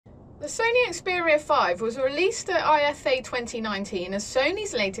The Sony Xperia 5 was released at IFA 2019 as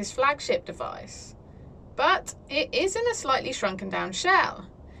Sony's latest flagship device, but it is in a slightly shrunken down shell.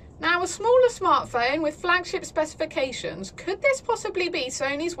 Now, a smaller smartphone with flagship specifications, could this possibly be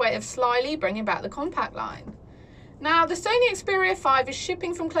Sony's way of slyly bringing back the compact line? Now, the Sony Xperia 5 is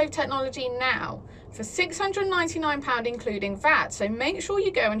shipping from Clove Technology now for £699 including VAT, so make sure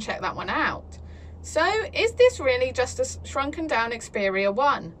you go and check that one out. So, is this really just a shrunken down Xperia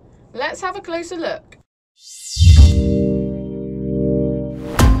 1? Let's have a closer look.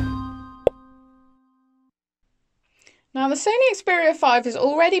 Now, the Sony Xperia 5 has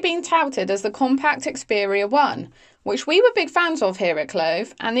already been touted as the compact Xperia 1, which we were big fans of here at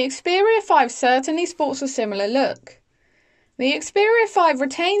Clove, and the Xperia 5 certainly sports a similar look. The Xperia 5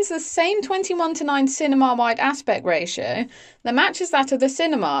 retains the same 21:9 cinema-wide aspect ratio that matches that of the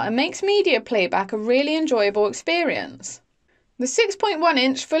cinema and makes media playback a really enjoyable experience. The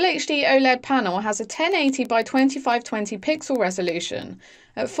 6.1-inch Full HD OLED panel has a 1080 by 2520 pixel resolution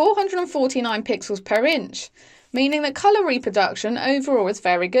at 449 pixels per inch, meaning that colour reproduction overall is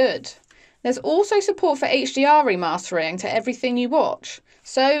very good. There's also support for HDR remastering to everything you watch,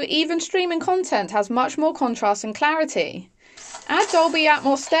 so even streaming content has much more contrast and clarity. Add Dolby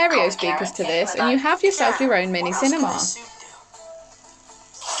Atmos stereo speakers to this and you have yourself your own mini cinema.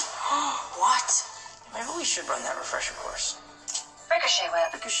 What? Maybe we should run that refresher course. Ricochet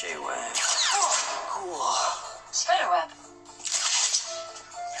web. Ricochet web. Cool. Spider web.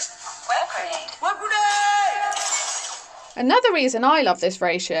 Web grenade. Web grenade! Another reason I love this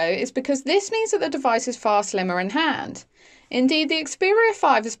ratio is because this means that the device is far slimmer in hand. Indeed, the Xperia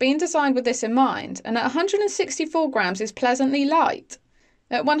 5 has been designed with this in mind, and at 164 grams is pleasantly light.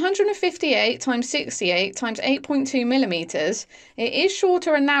 At 158 x 68 x 8.2 millimeters, it is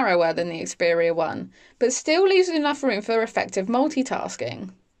shorter and narrower than the Xperia 1, but still leaves enough room for effective multitasking.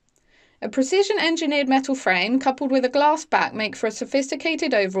 A precision-engineered metal frame coupled with a glass back make for a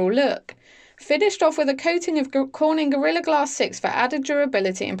sophisticated overall look, finished off with a coating of Corning Gorilla Glass 6 for added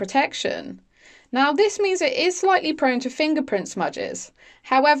durability and protection. Now, this means it is slightly prone to fingerprint smudges.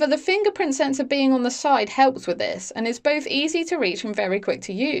 However, the fingerprint sensor being on the side helps with this and is both easy to reach and very quick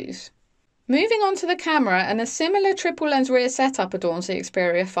to use. Moving on to the camera, and a similar triple lens rear setup adorns the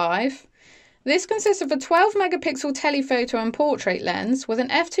Xperia 5. This consists of a 12 megapixel telephoto and portrait lens with an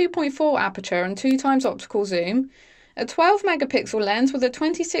f2.4 aperture and 2x optical zoom, a 12 megapixel lens with a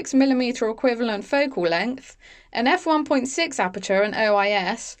 26mm equivalent focal length, an f1.6 aperture and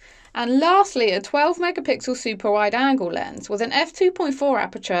OIS, and lastly a 12 megapixel super wide angle lens with an f2.4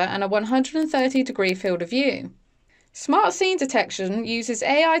 aperture and a 130 degree field of view. Smart Scene Detection uses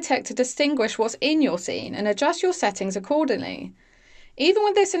AI tech to distinguish what's in your scene and adjust your settings accordingly. Even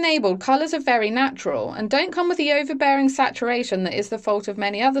with this enabled, colours are very natural and don't come with the overbearing saturation that is the fault of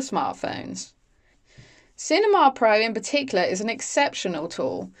many other smartphones. Cinema Pro in particular is an exceptional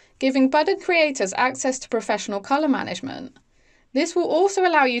tool, giving budding creators access to professional colour management. This will also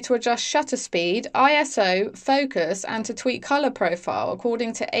allow you to adjust shutter speed, ISO, focus, and to tweak colour profile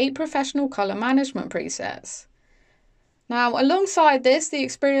according to 8 professional colour management presets. Now, alongside this, the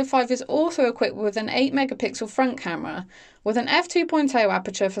Xperia 5 is also equipped with an 8 megapixel front camera with an f2.0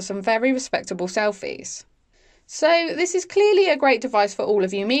 aperture for some very respectable selfies. So this is clearly a great device for all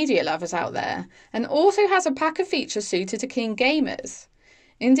of you media lovers out there, and also has a pack of features suited to keen gamers.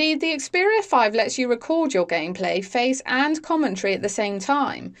 Indeed, the Xperia 5 lets you record your gameplay, face and commentary at the same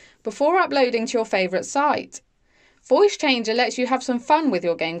time, before uploading to your favourite site. Voice Changer lets you have some fun with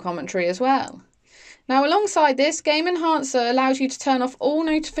your game commentary as well. Now, alongside this, Game Enhancer allows you to turn off all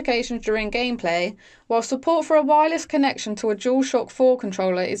notifications during gameplay, while support for a wireless connection to a DualShock 4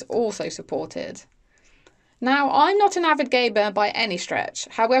 controller is also supported. Now, I'm not an avid gamer by any stretch,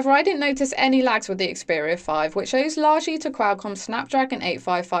 however I didn't notice any lags with the Xperia 5, which owes largely to Qualcomm's Snapdragon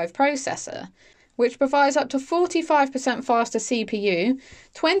 855 processor, which provides up to 45% faster CPU,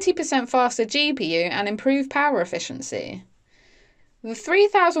 20% faster GPU and improved power efficiency. The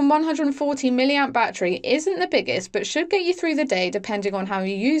 3140 mAh battery isn't the biggest, but should get you through the day depending on how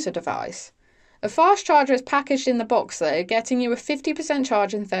you use a device. A fast charger is packaged in the box though, getting you a 50%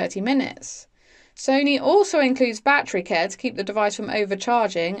 charge in 30 minutes. Sony also includes battery care to keep the device from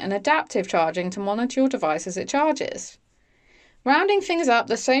overcharging and adaptive charging to monitor your device as it charges. Rounding things up,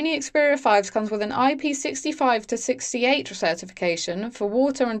 the Sony Xperia 5 comes with an IP65-68 certification for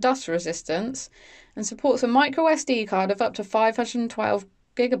water and dust resistance and supports a microSD card of up to 512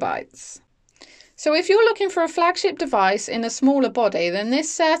 GB. So if you're looking for a flagship device in a smaller body, then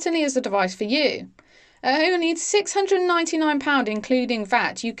this certainly is the device for you. At only £699 including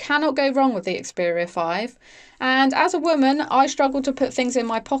VAT, you cannot go wrong with the Xperia 5. And as a woman, I struggle to put things in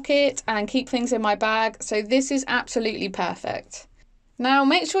my pocket and keep things in my bag, so this is absolutely perfect. Now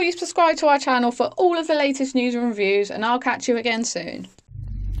make sure you subscribe to our channel for all of the latest news and reviews, and I'll catch you again soon.